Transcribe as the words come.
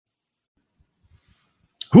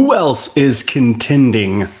Who else is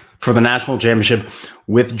contending for the national championship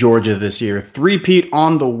with Georgia this year? Three-peat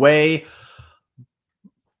on the way.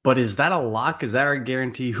 But is that a lock? Is that a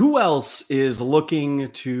guarantee? Who else is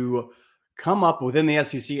looking to come up within the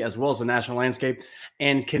SEC as well as the national landscape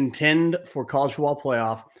and contend for college football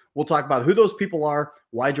playoff? We'll talk about who those people are,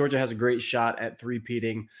 why Georgia has a great shot at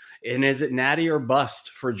three-peating, and is it natty or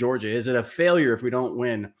bust for Georgia? Is it a failure if we don't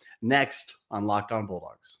win? Next on Locked On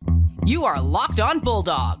Bulldogs. You are Locked On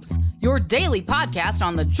Bulldogs, your daily podcast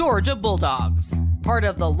on the Georgia Bulldogs, part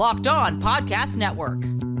of the Locked On Podcast Network,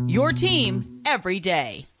 your team every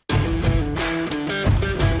day.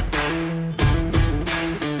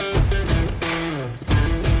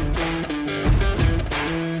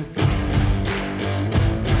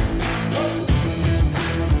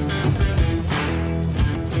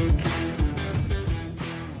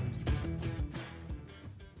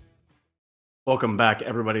 Welcome back,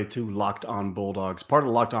 everybody, to Locked On Bulldogs, part of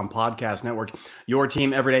the Locked On Podcast Network, your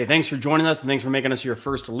team every day. Thanks for joining us, and thanks for making us your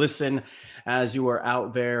first listen as you are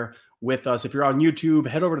out there with us. If you're on YouTube,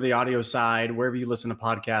 head over to the audio side, wherever you listen to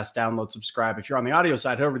podcasts, download, subscribe. If you're on the audio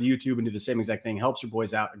side, head over to YouTube and do the same exact thing. Helps your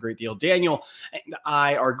boys out a great deal. Daniel and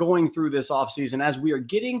I are going through this offseason as we are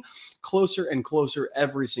getting closer and closer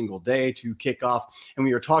every single day to kickoff, and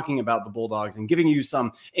we are talking about the Bulldogs and giving you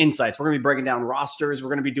some insights. We're going to be breaking down rosters. We're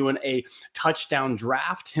going to be doing a touchdown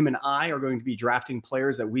draft. Him and I are going to be drafting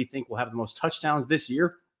players that we think will have the most touchdowns this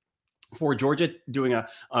year for Georgia, doing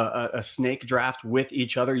a snake draft with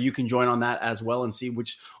each other. You can join on that as well and see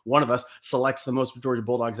which one of us selects the most Georgia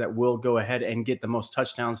Bulldogs that will go ahead and get the most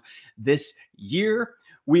touchdowns this year.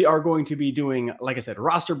 We are going to be doing, like I said,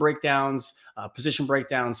 roster breakdowns, position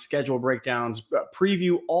breakdowns, schedule breakdowns,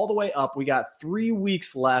 preview all the way up. We got 3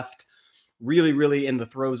 weeks left, really in the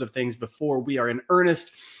throes of things before we are in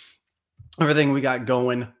earnest. Everything we got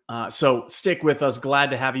going. So stick with us.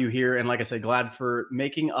 Glad to have you here. And like I said, glad for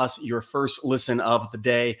making us your first listen of the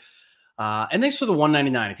day. And thanks for the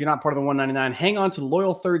 $1.99. If you're not part of the $1.99, hang on to the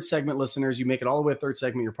loyal third segment listeners. You make it all the way to third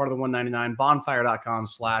segment. You're part of the $1.99,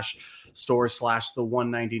 bonfire.com/store/the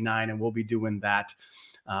 $1.99. And we'll be doing that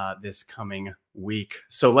this coming week.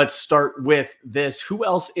 So let's start with this. Who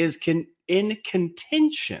else is in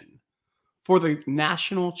contention for the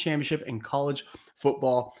national championship and college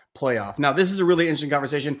football playoff? Now, this is a really interesting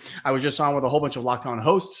conversation. I was just on with a whole bunch of Locked On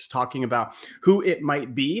hosts talking about who it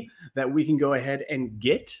might be that we can go ahead and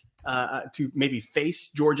get to maybe face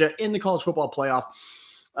Georgia in the college football playoff.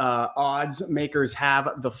 Odds makers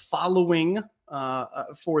have the following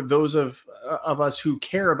for those of us who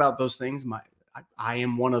care about those things. I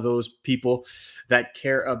am one of those people that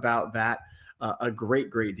care about that a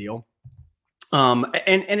great deal. And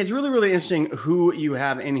it's really interesting who you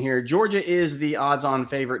have in here. Georgia is the odds-on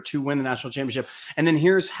favorite to win the national championship. And then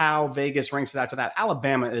here's how Vegas ranks it after that.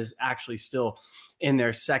 Alabama is actually still in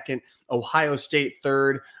their second. Ohio State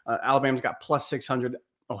third. Alabama's got plus 600.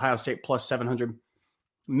 Ohio State plus 700.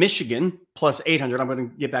 Michigan plus 800. I'm going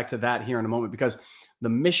to get back to that here in a moment because the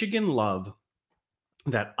Michigan love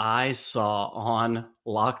that I saw on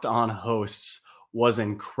Locked On hosts was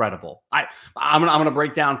incredible. I'm gonna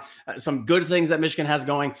break down some good things that Michigan has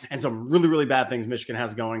going and some really bad things Michigan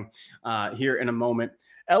has going here in a moment.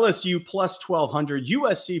 LSU plus 1,200,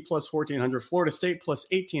 USC plus 1,400, Florida State plus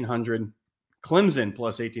 1,800, Clemson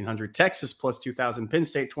plus 1,800, Texas plus 2,000, Penn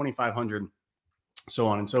State 2,500, so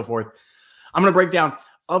on and so forth. I'm gonna break down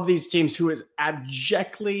of these teams who is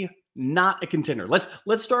abjectly not a contender. Let's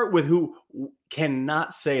start with who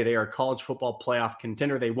cannot say they are a college football playoff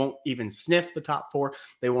contender. They won't even sniff the top four.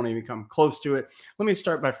 They won't even come close to it. Let me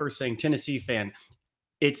start by first saying, Tennessee fan,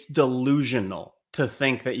 it's delusional to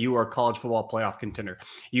think that you are a college football playoff contender.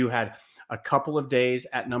 You had a couple of days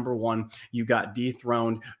at number one. You got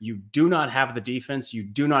dethroned. You do not have the defense. You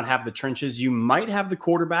do not have the trenches. You might have the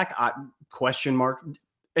quarterback, question mark,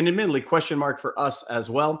 and admittedly question mark for us as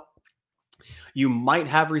well. You might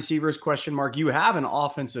have receivers, question mark. You have an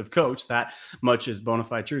offensive coach. That much is bona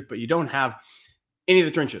fide truth, but you don't have any of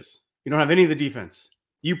the trenches. You don't have any of the defense.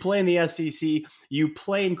 You play in the SEC. You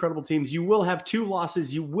play incredible teams. You will have 2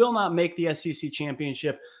 losses. You will not make the SEC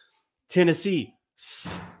championship. Tennessee,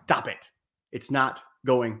 stop it. It's not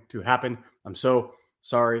going to happen. I'm so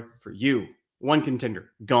sorry for you. One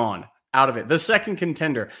contender, gone. Out of it. The second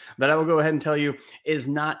contender that I will go ahead and tell you is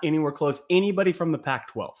not anywhere close. Anybody from the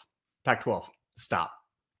Pac-12. Pac-12, stop.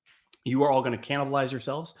 You are all going to cannibalize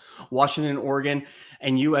yourselves. Washington, Oregon,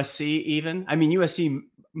 and USC even. I mean, USC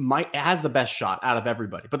has the best shot out of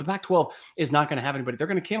everybody, but the Pac-12 is not going to have anybody. They're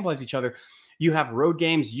going to cannibalize each other. You have road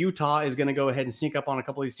games. Utah is going to go ahead and sneak up on a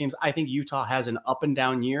couple of these teams. I think Utah has an up and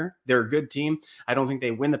down year. They're a good team. I don't think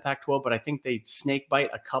they win the Pac-12, but I think they snake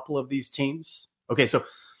bite a couple of these teams. Okay,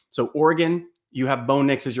 so Oregon, you have Bo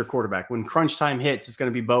Nix as your quarterback. When crunch time hits, it's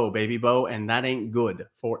going to be Bo, baby Bo, and that ain't good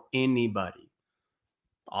for anybody.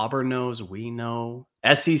 Auburn knows, we know,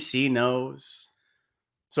 SEC knows.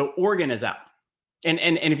 So Oregon is out. And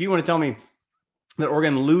if you want to tell me that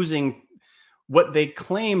Oregon losing what they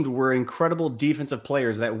claimed were incredible defensive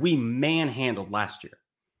players that we manhandled last year.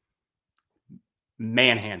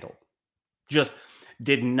 Manhandled. Just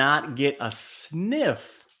did not get a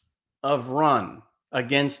sniff of run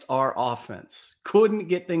against our offense. Couldn't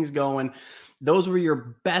get things going. Those were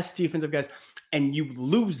your best defensive guys, and you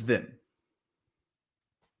lose them.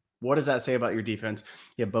 What does that say about your defense?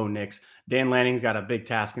 You have Bo Nix. Dan Lanning's got a big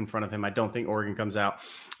task in front of him. I don't think Oregon comes out.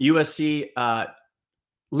 USC,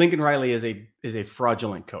 Lincoln Riley is a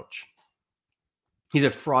fraudulent coach. He's a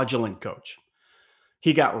fraudulent coach.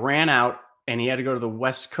 He got ran out, and he had to go to the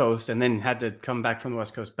West Coast, and then had to come back from the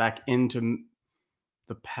West Coast back into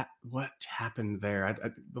what happened there?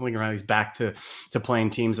 Lincoln Riley's back to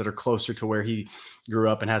playing teams that are closer to where he grew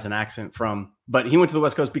up and has an accent from. But he went to the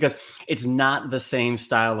West Coast because it's not the same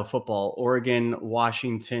style of football. Oregon,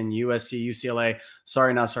 Washington, USC, UCLA.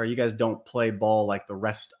 Sorry, not sorry. You guys don't play ball like the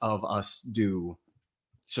rest of us do.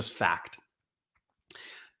 It's just fact.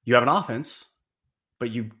 You have an offense,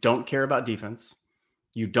 but you don't care about defense.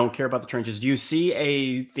 You don't care about the trenches. Do you see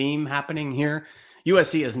a theme happening here?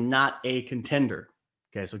 USC is not a contender.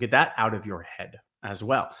 Okay, so get that out of your head as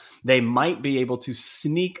well. They might be able to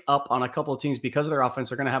sneak up on a couple of teams because of their offense.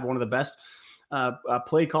 They're going to have one of the best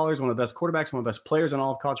play callers, one of the best quarterbacks, one of the best players in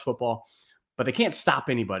all of college football, but they can't stop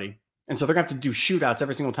anybody. And so they're going to have to do shootouts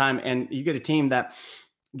every single time. And you get a team that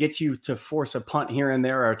gets you to force a punt here and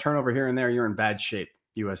there or a turnover here and there, you're in bad shape,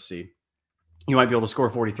 USC. You might be able to score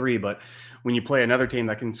 43, but when you play another team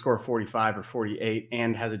that can score 45 or 48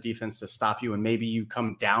 and has a defense to stop you, and maybe you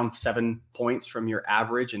come down 7 points from your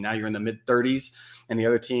average and now you're in the mid-30s, and the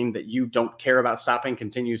other team that you don't care about stopping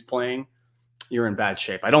continues playing, you're in bad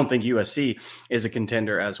shape. I don't think USC is a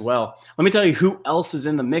contender as well. Let me tell you who else is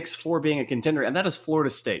in the mix for being a contender, and that is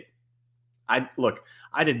Florida State. I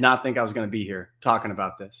did not think I was going to be here talking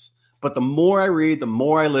about this. But the more I read, the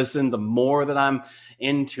more I listen, the more that I'm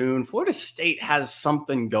in tune. Florida State has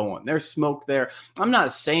something going. There's smoke there. I'm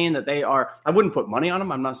not saying that they are. I wouldn't put money on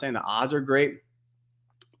them. I'm not saying the odds are great.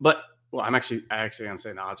 But, well, I actually am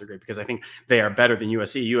saying the odds are great because I think they are better than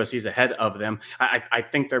USC. USC is ahead of them. I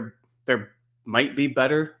think they're might be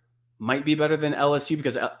better than LSU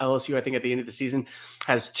because LSU, I think, at the end of the season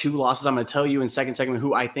has 2 losses. I'm going to tell you in second segment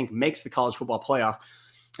who I think makes the college football playoff.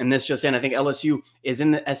 And this just in, I think LSU is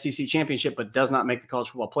in the SEC championship, but does not make the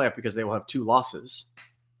college football playoff because they will have 2 losses.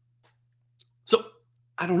 So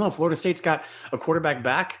I don't know. Florida State's got a quarterback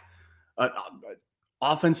back,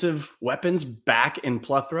 offensive weapons back in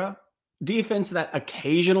plethora, defense that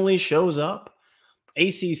occasionally shows up,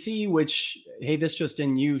 ACC, which, hey, this just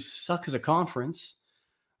in, you suck as a conference.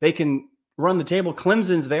 They can run the table.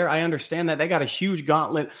 Clemson's there. I understand that. They got a huge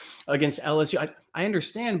gauntlet against LSU. I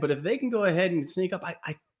understand, but if they can go ahead and sneak up,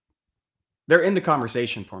 they're in the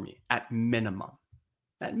conversation for me at minimum.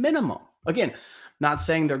 At minimum. Again, not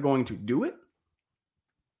saying they're going to do it.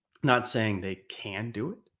 Not saying they can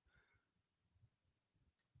do it.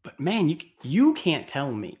 But man, you can't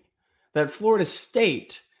tell me that Florida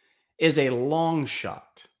State is a long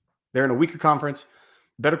shot. They're in a weaker conference,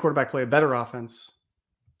 better quarterback play, better offense.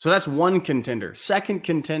 So that's one contender. Second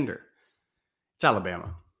contender, it's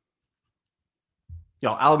Alabama.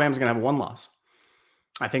 Y'all, Alabama's going to have 1 loss.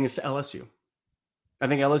 I think it's to LSU. I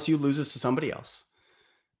think LSU loses to somebody else.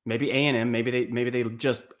 Maybe A&M. Maybe they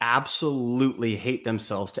just absolutely hate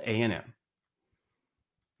themselves to A&M.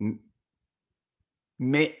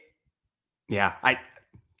 Yeah,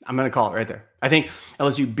 I'm going to call it right there. I think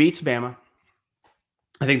LSU beats Bama.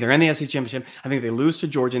 I think they're in the SEC championship. I think they lose to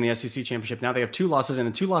Georgia in the SEC championship. Now they have 2 losses, and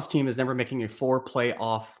a 2-loss team is never making a 4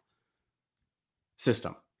 playoff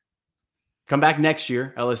system. Come back next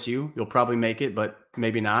year, LSU. You'll probably make it, but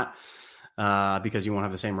maybe not because you won't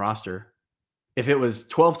have the same roster. If it was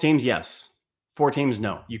 12 teams, yes. 4 teams,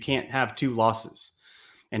 no. You can't have 2 losses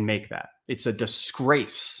and make that. It's a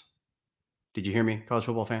disgrace. Did you hear me, college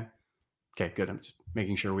football fan? Okay, good. I'm just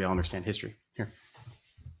making sure we all understand history here.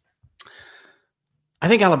 I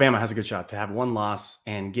think Alabama has a good shot to have 1 loss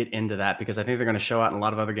and get into that because I think they're going to show out in a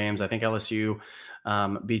lot of other games. I think LSU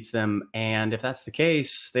beats them. And if that's the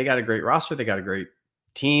case, they got a great roster. They got a great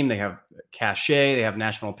team. They have cachet. They have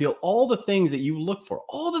national appeal. All the things that you look for.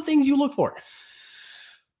 All the things you look for.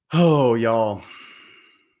 Oh, y'all.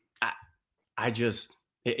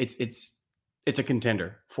 it's a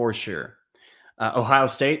contender for sure. Ohio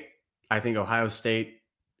State, I think Ohio State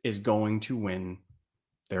is going to win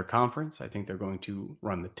their conference. I think they're going to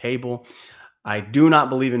run the table. I do not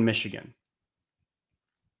believe in Michigan.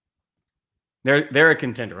 They're a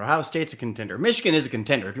contender. Ohio State's a contender. Michigan is a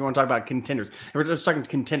contender. If you want to talk about contenders, if we're just talking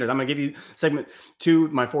contenders, I'm going to give you segment 2,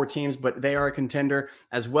 my 4 teams, but they are a contender,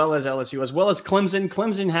 as well as LSU, as well as Clemson.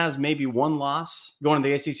 Clemson has maybe one loss going to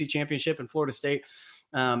the ACC championship, and Florida State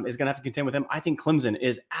is going to have to contend with them. I think Clemson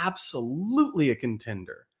is absolutely a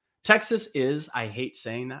contender. Texas is, I hate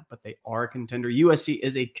saying that, but they are a contender. USC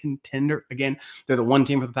is a contender. Again, they're the one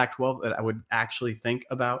team for the Pac-12 that I would actually think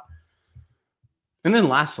about. And then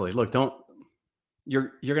lastly, look,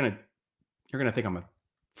 you're gonna think I'm a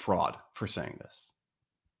fraud for saying this.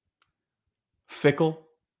 Fickle,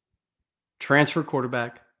 transfer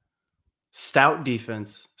quarterback, stout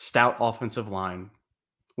defense, stout offensive line,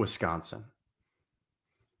 Wisconsin.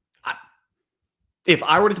 If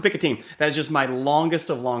I were to pick a team, that's just my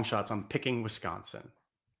longest of long shots. I'm picking Wisconsin.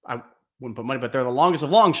 I wouldn't put money, but they're the longest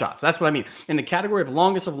of long shots. That's what I mean. In the category of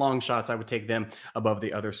longest of long shots, I would take them above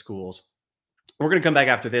the other schools. We're going to come back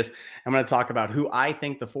after this. I'm going to talk about who I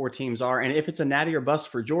think the 4 teams are and if it's a natty or bust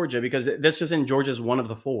for Georgia, because this is in Georgia's one of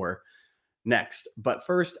the 4 next. But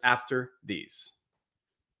first, after these.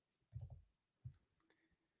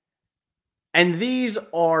 And these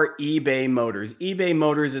are eBay Motors. eBay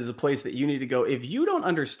Motors is a place that you need to go. If you don't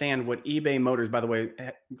understand what eBay Motors, by the way,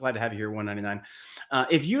 glad to have you here, $199.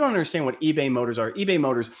 If you don't understand what eBay Motors are, eBay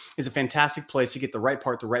Motors is a fantastic place to get the right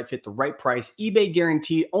part, the right fit, the right price. eBay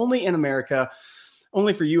guarantee, only in America,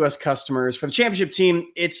 only for U.S. customers. For the championship team,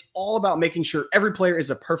 it's all about making sure every player is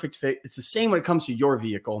a perfect fit. It's the same when it comes to your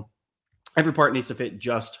vehicle. Every part needs to fit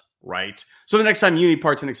just right. So the next time you need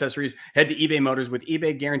parts and accessories, head to eBay Motors. With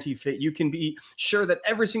eBay Guarantee Fit, you can be sure that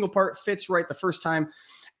every single part fits right the first time.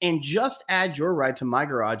 And just add your ride to My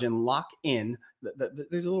Garage and lock in.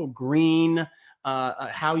 There's a little green,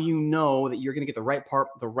 how you know that you're going to get the right part,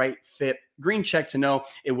 the right fit. Green check to know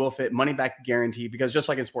it will fit. Money back guarantee. Because just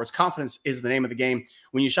like in sports, confidence is the name of the game.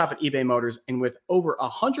 When you shop at eBay Motors, and with over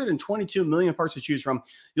 122 million parts to choose from,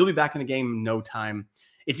 you'll be back in the game in no time.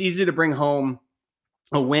 It's easy to bring home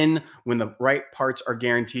a win when the right parts are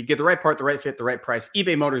guaranteed. Get the right part, the right fit, the right price.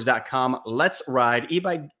 ebaymotors.com. Let's ride.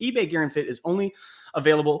 eBay Guarantee Fit is only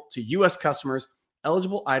available to U.S. customers.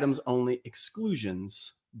 Eligible items only.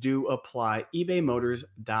 Exclusions do apply.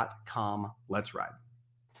 ebaymotors.com. Let's ride.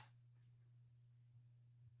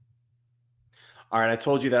 All right, I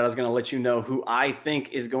told you that I was going to let you know who I think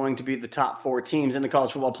is going to be the top 4 teams in the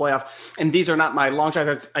college football playoff. And these are not my long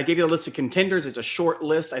shots. I gave you a list of contenders. It's a short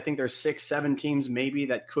list. I think there's 6, 7 teams maybe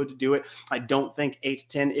that could do it. I don't think 8 to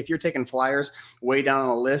 10. If you're taking flyers way down on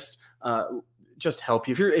the list, just help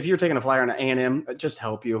you. If you're taking a flyer on an A&M, just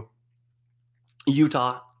help you.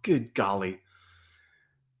 Utah, good golly.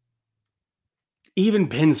 Even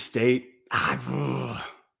Penn State. I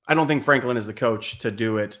don't think Franklin is the coach to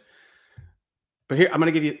do it. But here, I'm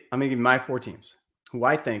going to give you my 4 teams who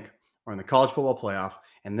I think are in the college football playoff,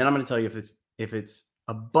 and then I'm going to tell you if it's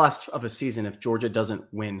a bust of a season if Georgia doesn't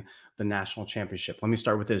win the national championship. Let me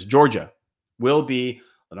start with this. Georgia will be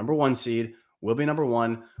the number 1 seed, will be number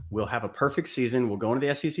 1. We'll have a perfect season. We'll go into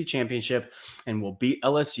the SEC championship, and we'll beat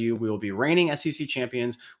LSU. We will be reigning SEC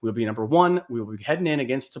champions. We'll be number 1. We will be heading in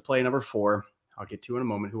against to play number 4. I'll get to in a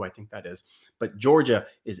moment who I think that is. But Georgia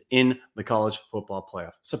is in the college football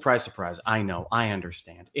playoff. Surprise, surprise. I know. I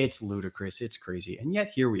understand. It's ludicrous. It's crazy. And yet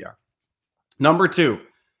here we are. Number 2,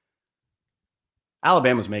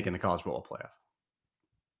 Alabama's making the college football playoff.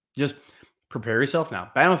 Just prepare yourself now.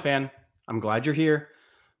 Bama fan, I'm glad you're here.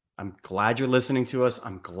 I'm glad you're listening to us.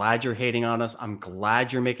 I'm glad you're hating on us. I'm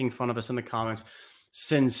glad you're making fun of us in the comments.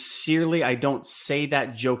 Sincerely, I don't say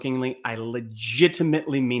that jokingly. I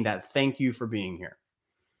legitimately mean that. Thank you for being here.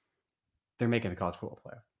 They're making the college football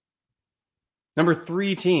playoff. Number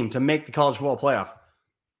 3 team to make the college football playoff,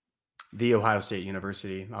 the Ohio State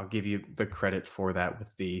University. I'll give you the credit for that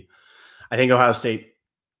I think Ohio State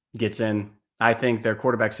gets in. I think their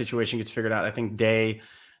quarterback situation gets figured out. I think Day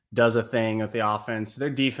does a thing with the offense. Their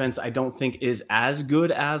defense, I don't think, is as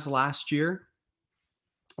good as last year.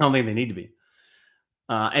 I don't think they need to be.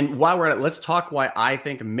 And while we're at it, let's talk why I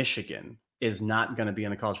think Michigan is not going to be in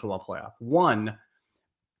the college football playoff. 1,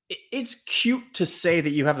 it's cute to say that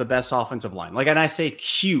you have the best offensive line. And I say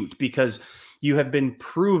cute because you have been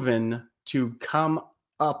proven to come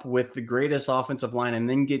up with the greatest offensive line and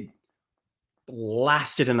then get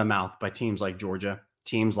blasted in the mouth by teams like Georgia,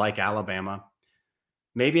 teams like Alabama,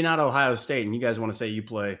 maybe not Ohio State. And you guys want to say you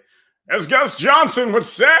play, as Gus Johnson would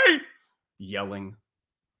say, yelling.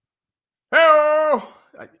 Hey,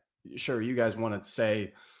 sure, you guys want to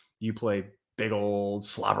say you play big old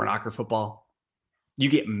slobber knocker football. You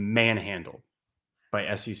get manhandled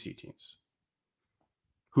by SEC teams.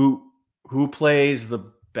 Who plays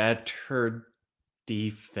the better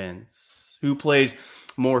defense? Who plays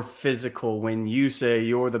more physical when you say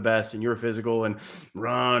you're the best and you're physical and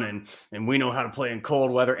run and we know how to play in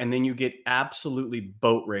cold weather, and then you get absolutely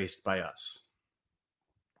boat raced by us?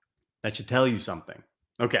 That should tell you something.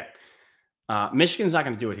 Okay. Michigan's not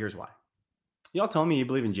going to do it. Here's why. Y'all telling me you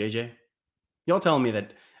believe in JJ? Y'all telling me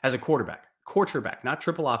that as a quarterback, not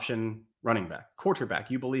triple option running back,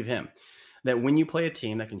 quarterback, you believe him, that when you play a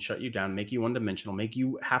team that can shut you down, make you one-dimensional, make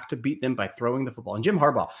you have to beat them by throwing the football. And Jim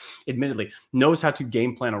Harbaugh, admittedly, knows how to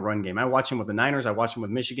game plan a run game. I watch him with the Niners. I watch him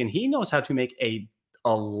with Michigan. He knows how to make a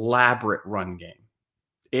elaborate run game.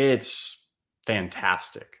 It's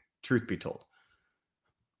fantastic, truth be told.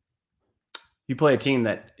 You play a team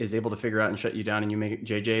that is able to figure out and shut you down, and you make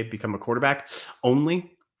JJ become a quarterback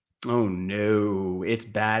only. Oh no, it's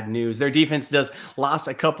bad news. Their defense lost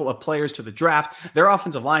a couple of players to the draft. Their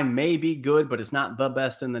offensive line may be good, but it's not the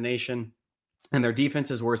best in the nation. And their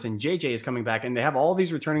defense is worse. And JJ is coming back, and they have all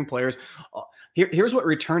these returning players. Here's what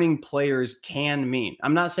returning players can mean.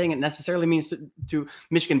 I'm not saying it necessarily means to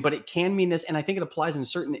Michigan, but it can mean this. And I think it applies in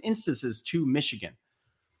certain instances to Michigan.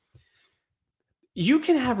 You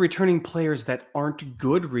can have returning players that aren't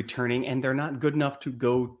good returning, and they're not good enough to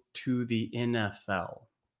go to the NFL.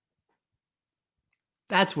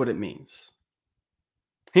 That's what it means.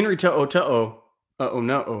 Henry To'o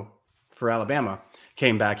for Alabama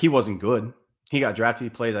came back. He wasn't good. He got drafted. He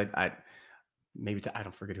plays, I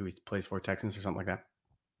don't forget who he plays for, Texans or something like that.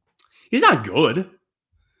 He's not good.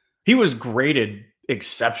 He was graded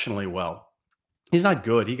exceptionally well. He's not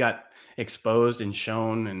good. He got exposed and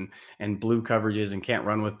shown and blue coverages and can't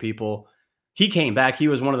run with people. He came back. He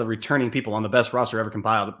was one of the returning people on the best roster ever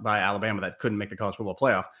compiled by Alabama that couldn't make the college football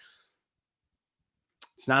playoff.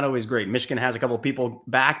 It's not always great. Michigan has a couple of people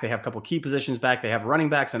back. They have a couple of key positions back. They have running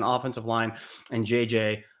backs and offensive line and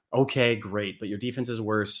JJ. Okay, great. But your defense is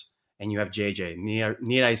worse and you have JJ.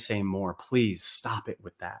 Need I say more? Please stop it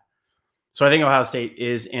with that. So I think Ohio State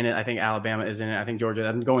is in it. I think Alabama is in it. I think Georgia.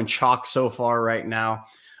 I'm going chalk so far right now.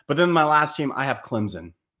 But then my last team, I have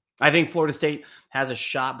Clemson. I think Florida State has a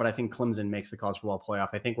shot, but I think Clemson makes the college football playoff.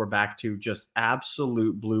 I think we're back to just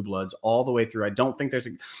absolute blue bloods all the way through. I don't think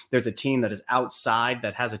there's a team that is outside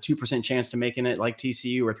that has a 2% chance to making it like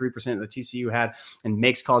TCU or 3% that TCU had and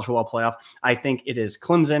makes college football playoff. I think it is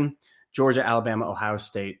Clemson, Georgia, Alabama, Ohio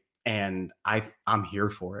State, and I'm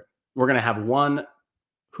here for it. We're going to have one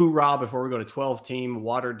hoorah before we go to 12-team,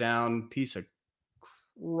 watered down piece of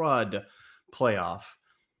crud playoff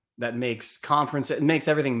that makes it makes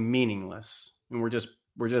everything meaningless. And we're just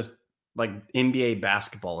like NBA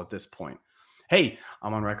basketball at this point. Hey,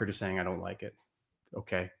 I'm on record as saying I don't like it.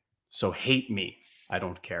 Okay. So hate me. I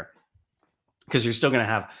don't care. Because you're still going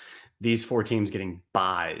to have these four teams getting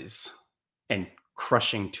buys and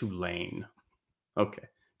crushing Tulane. Okay.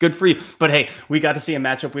 Good for you. But hey, we got to see a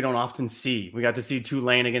matchup we don't often see. We got to see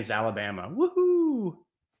Tulane against Alabama. Woohoo!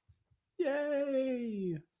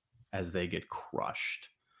 Yay! As they get crushed.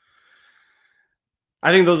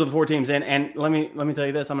 I think those are the four teams in. And let me tell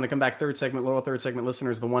you this. I'm going to come back loyal third segment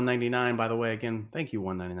listeners, the 199, by the way. Again, thank you,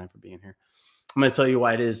 199, for being here. I'm going to tell you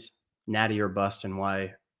why it is natty or bust and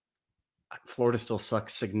why Florida still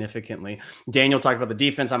sucks significantly. Daniel talked about the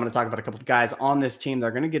defense. I'm going to talk about a couple of guys on this team that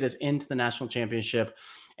are going to get us into the national championship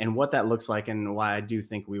and what that looks like and why I do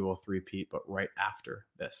think we will three-peat, but right after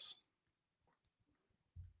this.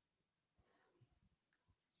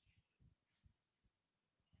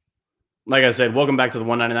 Like I said, welcome back to the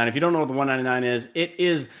 199. If you don't know what the 199 is, it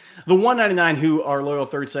is the 199 who are loyal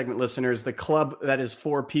third segment listeners, the club that is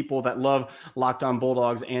for people that love Locked On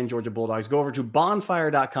Bulldogs and Georgia Bulldogs. Go over to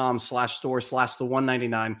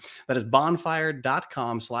bonfire.com/store/the199. That is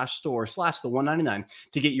bonfire.com/store/the199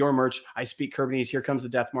 to get your merch. I speak Kerbinese. Here comes the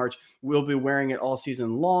Death March. We'll be wearing it all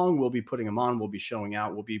season long. We'll be putting them on. We'll be showing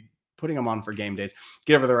out. We'll be putting them on for game days.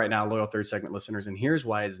 Get over there right now, loyal third segment listeners. And here's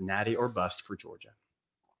why it's natty or bust for Georgia.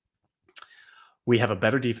 We have a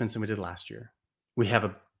better defense than we did last year. We have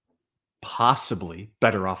a possibly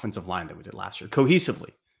better offensive line than we did last year. Cohesively.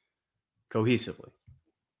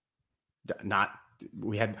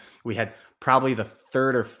 We had probably the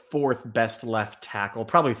third or fourth best left tackle,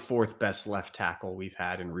 probably fourth best left tackle we've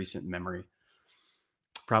had in recent memory.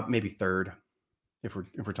 Probably maybe third if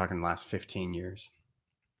we're talking the last 15 years.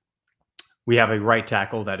 We have a right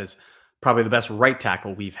tackle that is probably the best right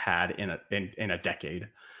tackle we've had in a decade.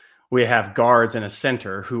 We have guards and a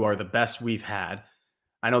center who are the best we've had.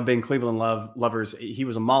 I know Ben Cleveland lovers, he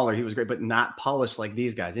was a mauler. He was great, but not polished like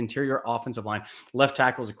these guys. Interior offensive line. Left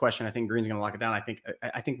tackle is a question. I think Green's going to lock it down.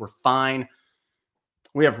 I think we're fine.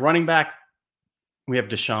 We have running back. We have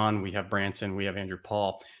Deshaun. We have Branson. We have Andrew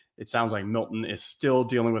Paul. It sounds like Milton is still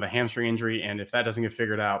dealing with a hamstring injury, and if that doesn't get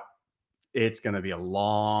figured out, it's going to be a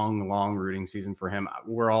long, long rooting season for him.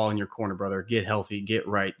 We're all in your corner, brother. Get healthy. Get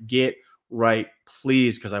right,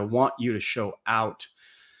 please, because I want you to show out.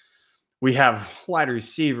 We have wide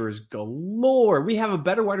receivers galore. We have a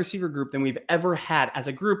better wide receiver group than we've ever had as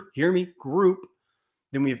a group. Hear me, group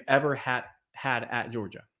than we've ever had at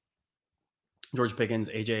Georgia. George Pickens,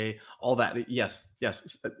 AJ, all that. Yes.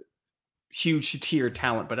 Huge tier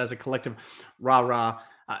talent, but as a collective,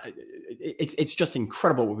 it's just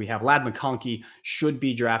incredible what we have. Ladd McConkey should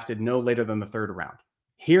be drafted no later than the third round.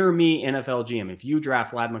 Hear me, NFL GM. If you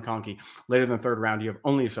draft Ladd McConkey later than the third round, you have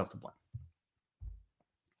only yourself to blame.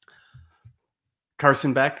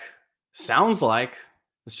 Carson Beck sounds like,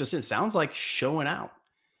 sounds like showing out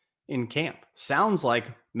in camp. Sounds like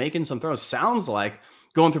making some throws. Sounds like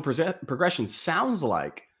going through progression. Sounds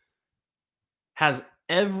like has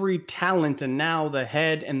every talent and now the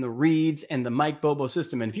head and the reads and the Mike Bobo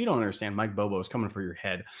system. And if you don't understand, Mike Bobo is coming for your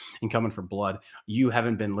head and coming for blood. You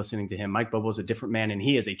haven't been listening to him. Mike Bobo is a different man, and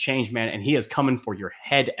he is a changed man, and he is coming for your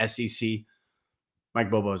head, SEC.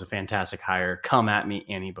 Mike Bobo is a fantastic hire. Come at me,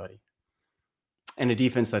 anybody. And a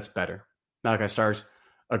defense that's better. Malachi Starks,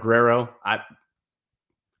 Aguero. I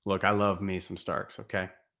love me some Starks, okay?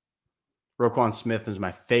 Roquan Smith is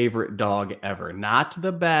my favorite dog ever. Not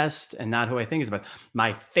the best and not who I think is the best.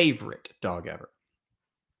 My favorite dog ever.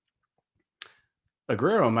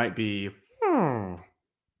 Aguero might be...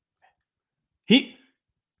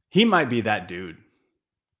 He might be that dude.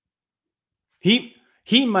 He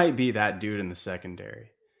might be that dude in the secondary.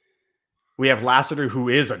 We have Lassiter, who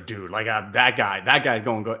is a dude. Like that guy. That guy's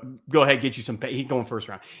going to go ahead, get you some pay. He's going first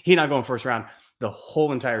round. He's not going first round. The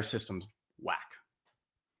whole entire system's whack.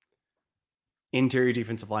 Interior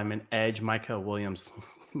defensive lineman, edge, Micah Williams.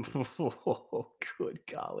 Oh, good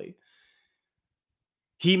golly.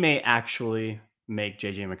 He may actually make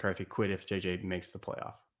J.J. McCarthy quit if J.J. makes the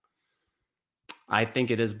playoff. I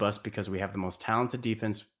think it is bust because we have the most talented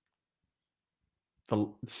defense, the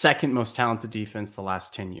second most talented defense the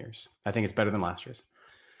last 10 years. I think it's better than last year's.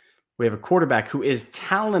 We have a quarterback who is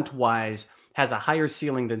talent-wise has a higher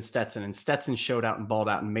ceiling than Stetson, and Stetson showed out and balled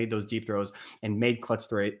out and made those deep throws and made clutch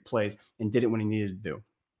plays and did it when he needed to do.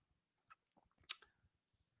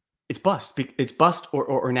 It's bust. It's bust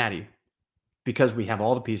or Natty, because we have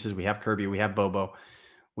all the pieces. We have Kirby. We have Bobo.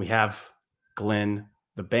 We have Glenn.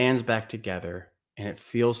 The band's back together, and it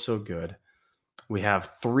feels so good. We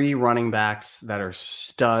have 3 running backs that are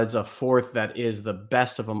studs, a 4th that is the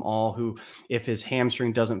best of them all, who, if his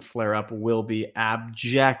hamstring doesn't flare up, will be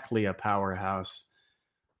abjectly a powerhouse.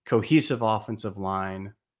 Cohesive offensive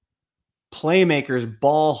line. Playmakers,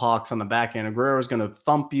 ball hawks on the back end. Aguero is going to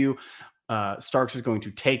thump you. Starks is going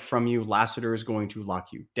to take from you. Lassiter is going to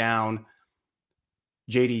lock you down.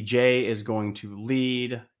 JDJ is going to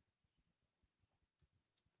lead.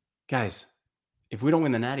 Guys, if we don't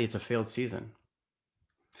win the Natty, it's a failed season.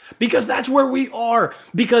 Because that's where we are.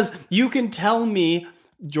 Because you can tell me,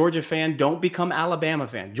 Georgia fan, don't become Alabama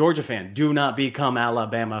fan. Georgia fan, do not become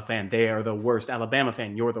Alabama fan. They are the worst. Alabama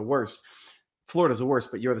fan, you're the worst. Florida's the worst,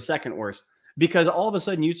 but you're the second worst. Because all of a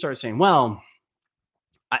sudden you start saying, well,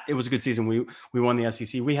 it was a good season. We won the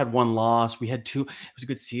SEC. We had 1 loss. We had 2. It was a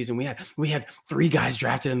good season. We had 3 guys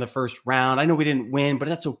drafted in the first round. I know we didn't win, but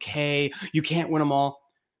that's okay. You can't win them all.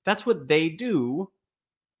 That's what they do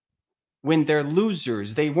when they're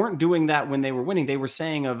losers. They weren't doing that when they were winning. They were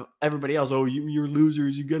saying of everybody else, oh, you're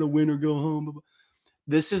losers. You got to win or go home.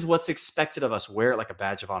 This is what's expected of us. Wear it like a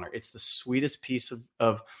badge of honor. It's the sweetest piece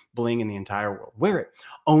of bling in the entire world. Wear it.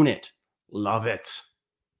 Own it. Love it.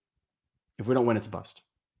 If we don't win, it's a bust.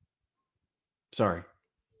 Sorry.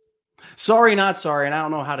 Sorry, not sorry. And I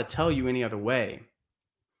don't know how to tell you any other way.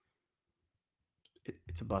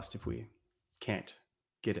 It's a bust if we can't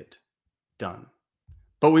get it done.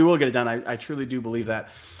 But we will get it done. I truly do believe that.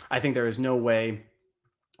 I think there is no way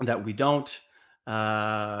that we don't,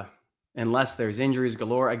 unless there's injuries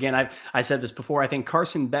galore. Again, I said this before. I think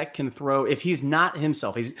Carson Beck can throw, if he's not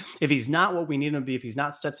himself, if he's not what we need him to be, if he's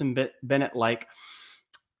not Stetson Bennett like,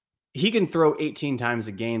 he can throw 18 times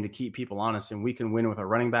a game to keep people honest, and we can win with our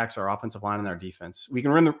running backs, our offensive line, and our defense. We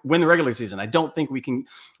can win the regular season. I don't think we can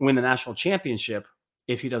win the national championship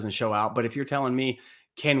if he doesn't show out. But if you're telling me,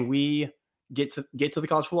 can we get to the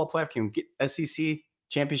college football playoff? Can we get SEC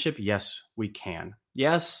championship? Yes, we can.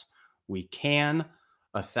 Yes, we can.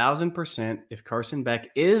 1,000%. If Carson Beck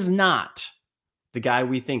is not the guy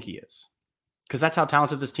we think he is. Because that's how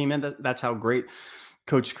talented this team is. That's how great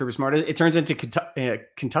Coach Kirby Smart is. It turns into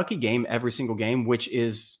Kentucky game every single game, which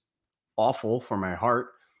is awful for my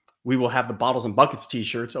heart. We will have the Bottles and Buckets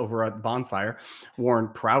t-shirts over at the bonfire worn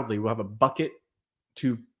proudly. We'll have a bucket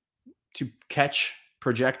to catch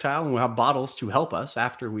projectile, and we'll have bottles to help us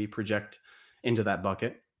after we project into that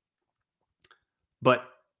bucket. But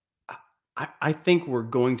I think we're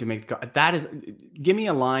going to make give me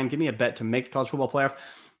a line, give me a bet to make the college football playoff.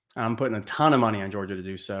 I'm putting a ton of money on Georgia to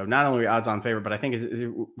do so. Not only odds on favorite, but I think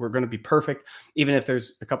we're going to be perfect, even if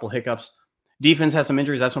there's a couple hiccups. Defense has some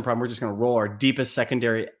injuries. That's no problem. We're just going to roll our deepest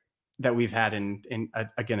secondary that we've had in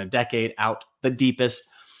a decade out, the deepest.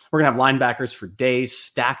 We're going to have linebackers for days,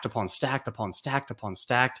 stacked upon stacked upon stacked upon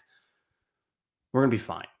stacked. We're going to be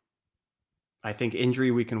fine. I think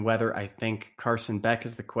injury we can weather. I think Carson Beck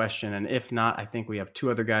is the question. And if not, I think we have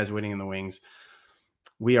two other guys waiting in the wings.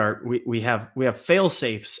 We have fail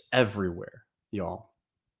safes everywhere, y'all.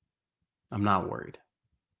 I'm not worried.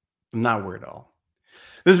 I'm not worried at all.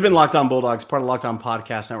 This has been Locked On Bulldogs, part of Locked On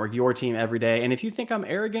Podcast Network, your team every day. And if you think I'm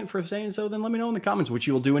arrogant for saying so, then let me know in the comments, which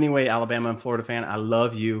you will do anyway, Alabama and Florida fan. I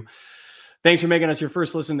love you. Thanks for making us your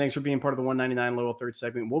first listen. Thanks for being part of the 199 Loyal Third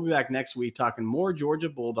segment. We'll be back next week talking more Georgia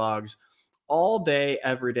Bulldogs all day,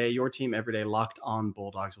 every day. Your team every day, Locked On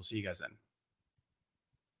Bulldogs. We'll see you guys then.